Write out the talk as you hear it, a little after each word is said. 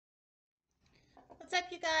What's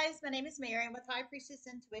up, you guys? My name is Mary. I'm with High Priestess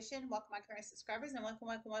Intuition. Welcome, my current subscribers, and welcome,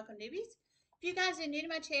 newbies. If you guys are new to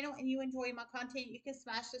my channel and you enjoy my content, you can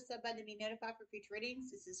smash the sub button to be notified for future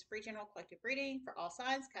readings. This is free general collective reading for all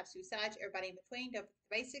signs, caps, sides, everybody in between. Don't forget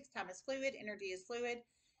the basics. Time is fluid. Energy is fluid.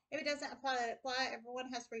 If it doesn't apply, let it apply. Everyone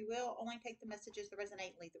has free will. Only take the messages that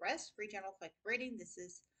resonate and leave the rest. Free general collective reading. This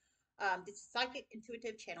is psychic,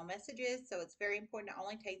 intuitive channel messages, so it's very important to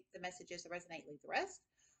only take the messages that resonate, leave the rest.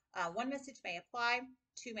 One message may apply,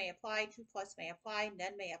 two may apply, two plus may apply,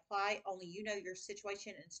 none may apply. Only you know your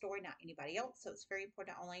situation and story, not anybody else. So it's very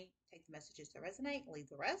important to only take the messages that resonate, leave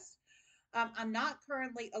the rest. I'm not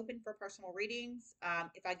currently open for personal readings.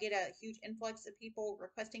 If I get a huge influx of people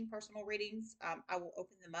requesting personal readings, I will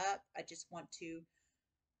open them up. I just want to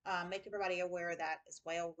make everybody aware of that as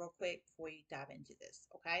well real quick before we dive into this,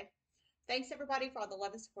 okay? Thanks everybody for all the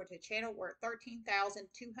love and support to the channel. We're at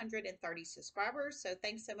 13,230 subscribers. So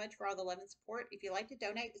thanks so much for all the love and support. If you'd like to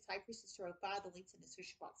donate, it's High Priestess 205. The link's in the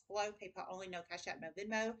description box below. PayPal only, no Cash App, no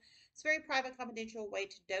Venmo. It's a very private, confidential way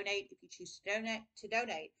to donate if you choose to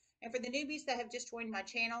donate. And for the newbies that have just joined my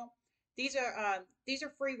channel, these are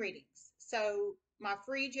free readings. So my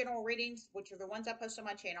free general readings, which are the ones I post on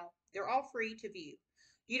my channel, they're all free to view.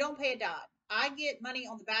 You don't pay a dime. I get money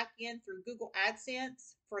on the back end through Google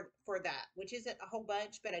AdSense for that, which isn't a whole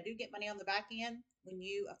bunch, but I do get money on the back end when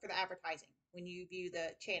you for the advertising when you view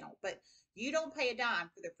the channel. But you don't pay a dime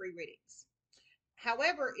for the free readings.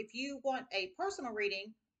 However, if you want a personal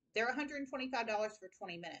reading, they're $125 for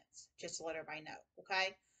 20 minutes, just to let everybody know.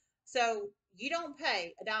 Okay, so you don't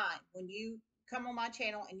pay a dime when you come on my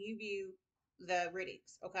channel and you view the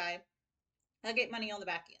readings. Okay, I get money on the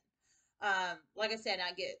back end. Like I said,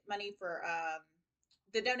 I get money for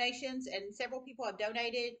the donations, and several people have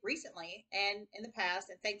donated recently and in the past,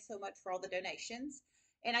 and thanks so much for all the donations.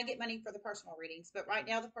 And I get money for the personal readings, but right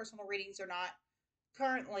now the personal readings are not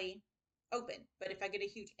currently open. But if I get a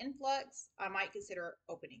huge influx, I might consider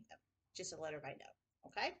opening them, just to let everybody know.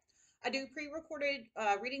 Okay, I do pre-recorded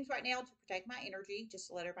readings right now to protect my energy, just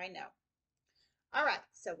to let everybody know. All right,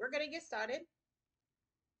 so we're going to get started.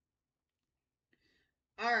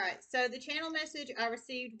 All right, so the channel message I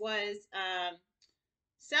received was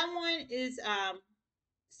someone is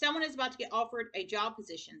about to get offered a job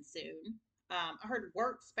position soon. I heard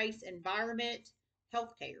workspace environment,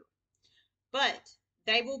 healthcare, but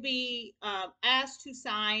they will be asked to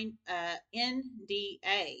sign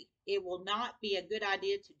NDA. It will not be a good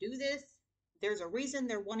idea to do this. There's a reason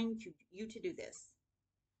they're wanting you to do this.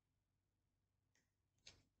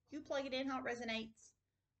 You plug it in how it resonates.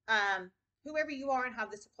 Whoever you are and how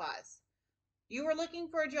this applies. You are looking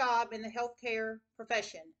for a job in the healthcare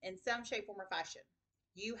profession in some shape, form, or fashion.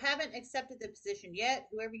 You haven't accepted the position yet,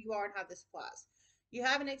 whoever you are and how this applies. You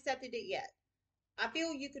haven't accepted it yet. I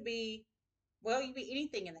feel you could be, well, you could be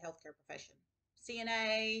anything in the healthcare profession.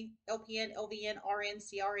 CNA, LPN, LVN, RN,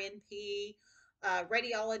 CRNP,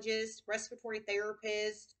 radiologist, respiratory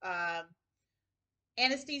therapist,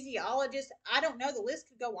 anesthesiologist. I don't know. The list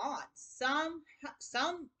could go on. Some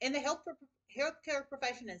in the healthcare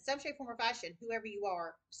profession in some shape, form, or fashion, whoever you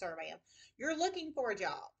are, sir, ma'am, you're looking for a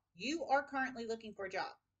job. You are currently looking for a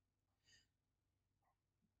job.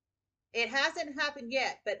 It hasn't happened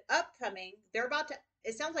yet, but upcoming, they're about to,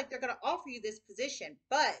 it sounds like they're going to offer you this position,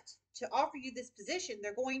 but to offer you this position,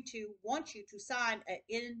 they're going to want you to sign I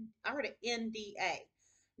heard an NDA.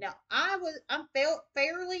 Now, I'm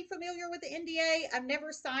fairly familiar with the NDA. I've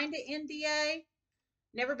never signed an NDA,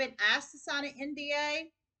 never been asked to sign an NDA.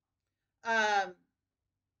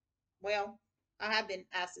 Well, I have been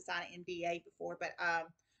asked to sign an NDA before, but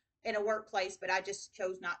in a workplace, but I just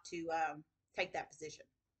chose not to take that position.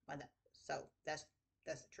 So that's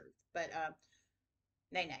the truth. But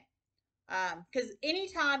nay. Because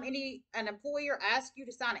anytime an employer asks you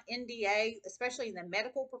to sign an NDA, especially in the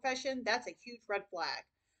medical profession, that's a huge red flag.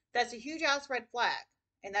 That's a huge ass red flag,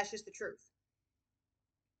 and that's just the truth.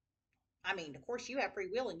 I mean, of course, you have free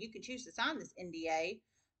will, and you can choose to sign this NDA.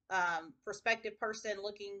 Prospective person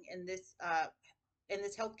looking in this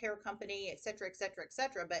healthcare company, et cetera, et cetera, et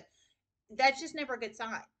cetera. But that's just never a good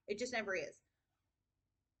sign. It just never is.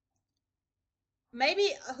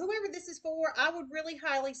 Maybe whoever this is for, I would really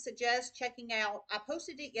highly suggest checking out. I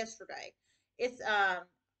posted it yesterday. It's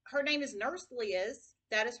her name is Nurse Liz.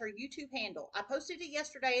 That is her YouTube handle. I posted it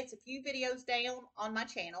yesterday. It's a few videos down on my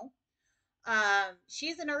channel.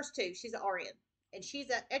 She's a nurse too. She's an RN, and she's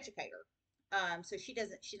an educator. So she's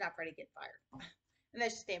not afraid to get fired. And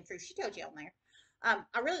that's just damn true. She told you on there.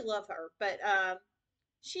 I really love her, but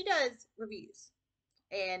she does reviews.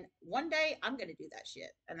 And one day I'm going to do that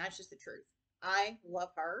shit. And that's just the truth. I love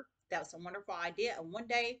her. That was a wonderful idea. And one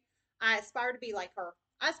day I aspire to be like her.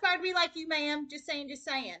 I aspire to be like you, ma'am. Just saying, just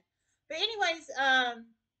saying. But anyways, I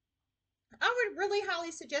would really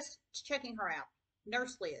highly suggest checking her out.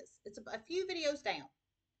 Nurse Liz. It's a few videos down.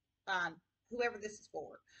 Um, Whoever this is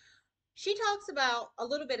for. She talks about a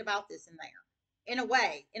little bit about this in there. In a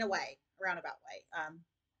way, roundabout way.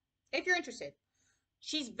 If you're interested.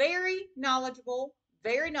 She's very knowledgeable,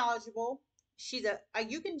 very knowledgeable. She's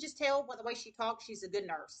you can just tell by the way she talks, she's a good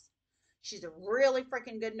nurse. She's a really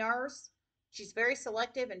freaking good nurse. She's very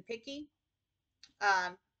selective and picky.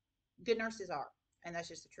 Um, Good nurses are, and that's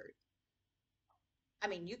just the truth. I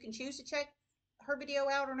mean, you can choose to check her video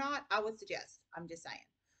out or not. I would suggest. I'm just saying.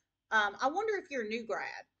 I wonder if you're a new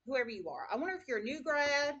grad, whoever you are. I wonder if you're a new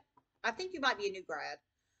grad. I think you might be a new grad,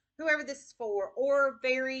 whoever this is for, or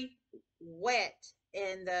very wet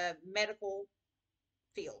in the medical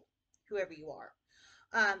field, whoever you are.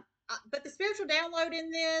 But the spiritual download in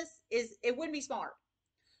this is it wouldn't be smart.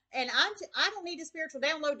 And I don't need a spiritual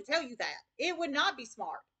download to tell you that. It would not be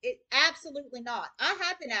smart. It absolutely not. I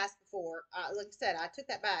have been asked before. Like I said, I took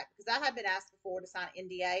that back because I have been asked before to sign an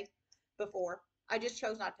NDA before. I just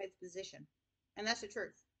chose not to take the position. And that's the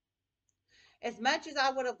truth. As much as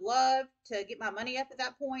I would have loved to get my money up at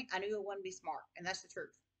that point, I knew it wouldn't be smart. And that's the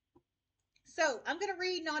truth. So I'm going to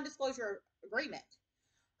read non-disclosure agreement.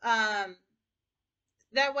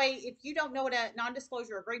 That way, if you don't know what a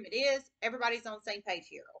non-disclosure agreement is, everybody's on the same page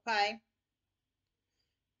here, okay?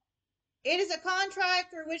 It is a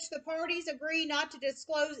contract through which the parties agree not to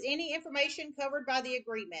disclose any information covered by the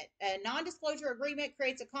agreement. A non-disclosure agreement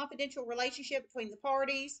creates a confidential relationship between the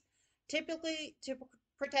parties, typically to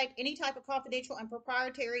protect any type of confidential and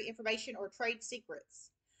proprietary information or trade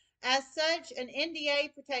secrets. As such, an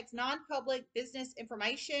NDA protects non-public business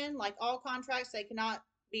information. Like all contracts, they cannot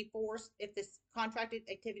be forced if the contracted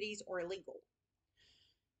activities are illegal.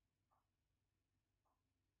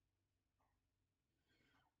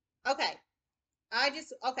 Okay.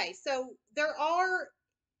 Okay. So there are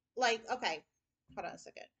okay, hold on a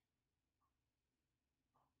second.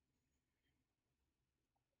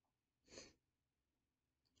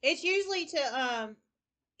 It's usually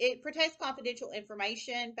it protects confidential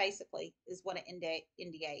information, basically, is what an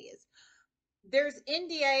NDA is. There's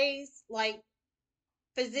NDAs like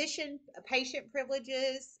physician patient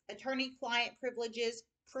privileges, attorney client privileges,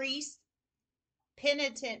 priest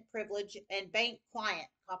penitent privilege, and bank client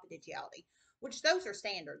confidentiality, which those are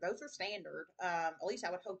standard. Those are standard. At least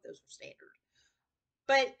I would hope those are standard.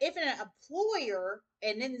 But if an employer,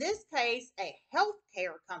 and in this case, a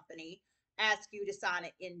healthcare company, asks you to sign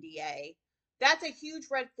an NDA, that's a huge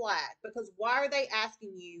red flag because why are they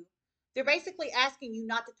asking you? They're basically asking you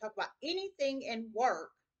not to talk about anything in work,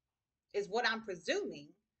 is what I'm presuming,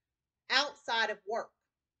 outside of work.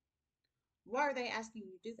 Why are they asking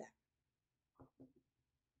you to do that?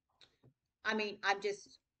 I mean, I'm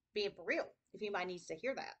just being for real. If anybody needs to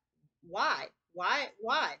hear that, why? Why?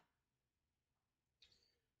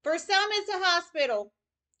 For some, it's a hospital.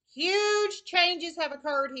 Huge changes have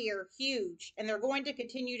occurred here. Huge. And they're going to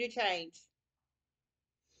continue to change.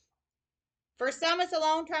 For some, it's a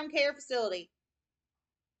long term care facility.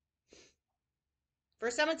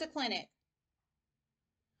 For some, it's a clinic.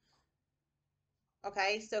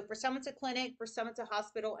 Okay, so for some, it's a clinic, for some, it's a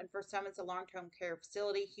hospital, and for some, it's a long term care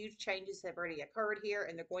facility. Huge changes have already occurred here,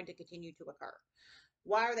 and they're going to continue to occur.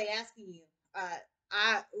 Why are they asking you?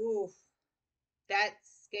 Oof,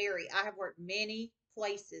 that's scary. I have worked many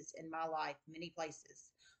places in my life, many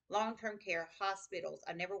places. Long term care, hospitals.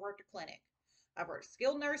 I never worked a clinic. I've worked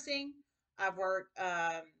skilled nursing. I've worked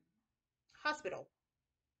hospital.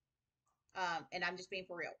 And I'm just being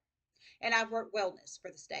for real. And I've worked wellness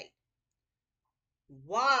for the state.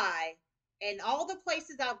 Why? In all the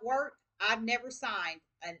places I've worked, I've never signed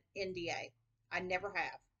an NDA. I never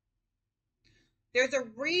have. There's a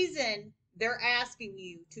reason they're asking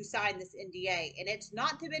you to sign this NDA, and it's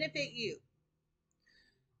not to benefit you.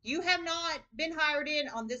 You have not been hired in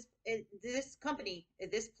on this company,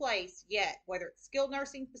 this place yet, whether it's skilled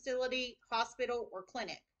nursing facility, hospital, or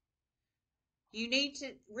clinic. You need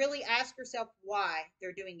to really ask yourself why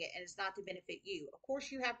they're doing it, and it's not to benefit you. Of course,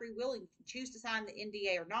 you have free will and you can choose to sign the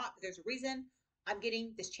NDA or not, but there's a reason I'm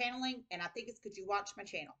getting this channeling, and I think it's because you watch my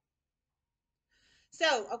channel.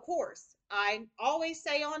 So, of course, I always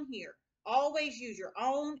say on here, always use your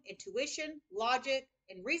own intuition, logic,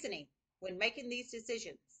 and reasoning when making these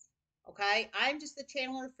decisions. Okay? I'm just the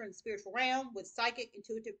channeler from the spiritual realm with psychic,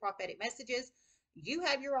 intuitive, prophetic messages. You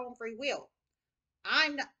have your own free will.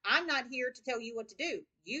 I'm not here to tell you what to do.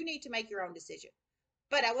 You need to make your own decision.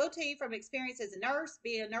 But I will tell you from experience as a nurse,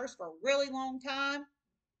 being a nurse for a really long time,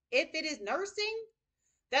 if it is nursing,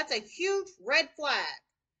 that's a huge red flag.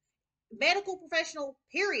 medical professional,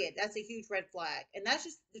 period. That's a huge red flag. And that's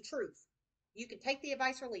just the truth. You can take the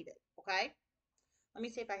advice or leave it. Okay. Let me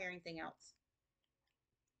see if I hear anything else.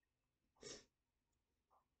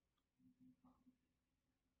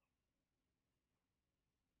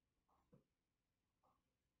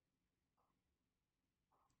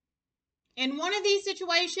 In one of these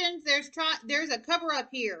situations, there's a cover up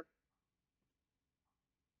here.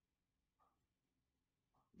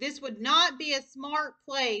 This would not be a smart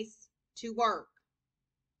place to work.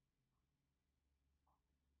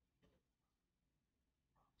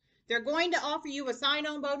 They're going to offer you a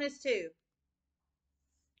sign-on bonus too.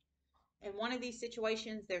 In one of these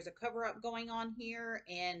situations, there's a cover up going on here,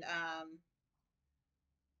 and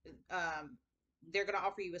they're going to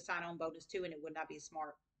offer you a sign-on bonus too, and it would not be a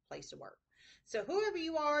smart place to work. So whoever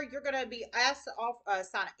you are, you're going to be asked to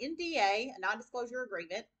sign an NDA, a non-disclosure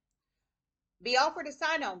agreement, be offered a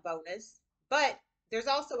sign-on bonus, but there's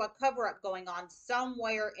also a cover-up going on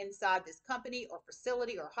somewhere inside this company or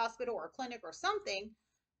facility or hospital or clinic or something,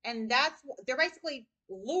 and they're basically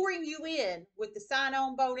luring you in with the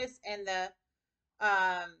sign-on bonus and the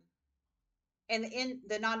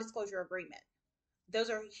non-disclosure agreement. Those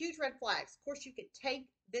are huge red flags. Of course, you could take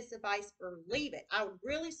this advice or leave it. I would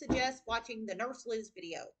really suggest watching the Nurse Liz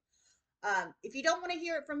video. If you don't want to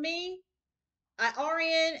hear it from me, an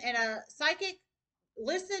RN and a psychic,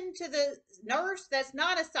 listen to the nurse that's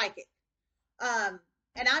not a psychic. And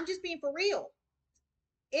I'm just being for real.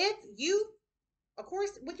 If you, of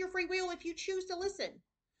course, with your free will, if you choose to listen,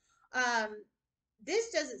 this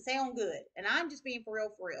doesn't sound good. And I'm just being for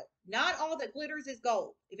real, for real. Not all that glitters is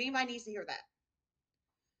gold. If anybody needs to hear that.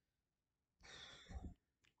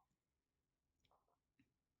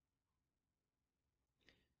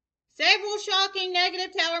 Several shocking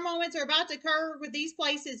negative tower moments are about to occur with these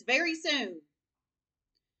places very soon.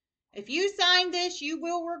 If you sign this, you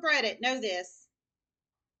will regret it. Know this.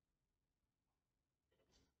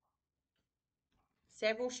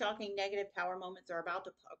 Several shocking negative tower moments are about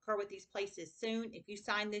to occur with these places soon. If you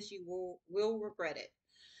sign this, you will regret it.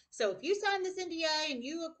 So if you sign this NDA and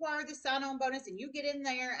you acquire this sign-on bonus and you get in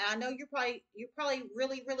there, and I know you're probably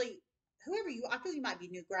really whoever you, I feel you might be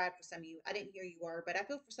new grad for some of you. I didn't hear you were, but I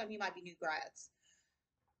feel for some of you might be new grads.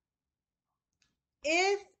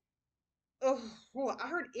 If I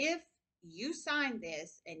heard if you sign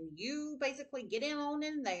this and you basically get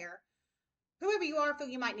in there, whoever you are, I feel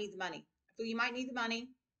you might need the money. I feel you might need the money,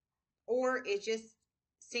 or it just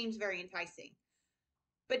seems very enticing.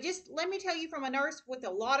 But just let me tell you from a nurse with a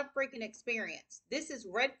lot of freaking experience, this is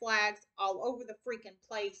red flags all over the freaking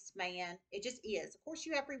place, man. It just is. Of course,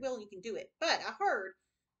 you have free will and you can do it. But I heard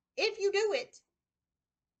if you do it,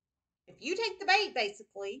 if you take the bait,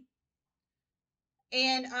 basically,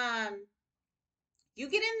 and you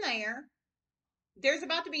get in there, there's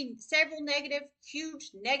about to be several huge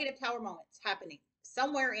negative tower moments happening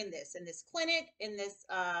somewhere in this clinic, in this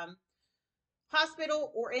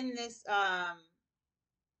hospital, or in this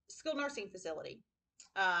skilled nursing facility.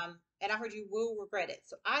 And I heard you will regret it.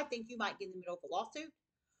 So I think you might get in the middle of a lawsuit,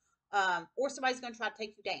 or somebody's going to try to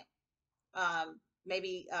take you down.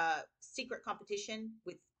 Maybe secret competition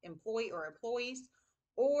with employee or employees,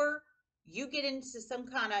 or you get into some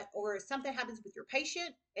kind of, or something happens with your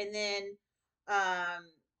patient, and then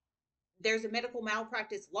there's a medical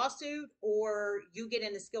malpractice lawsuit, or you get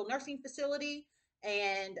in a skilled nursing facility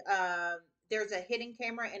and there's a hidden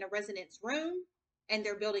camera in a resident's room and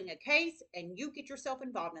they're building a case and you get yourself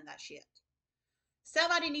involved in that shit.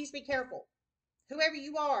 Somebody needs to be careful. Whoever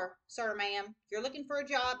you are, sir, ma'am, you're looking for a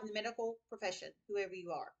job in the medical profession, whoever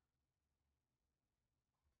you are.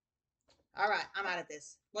 All right, I'm out of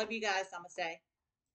this. Love you guys. I'm going to say.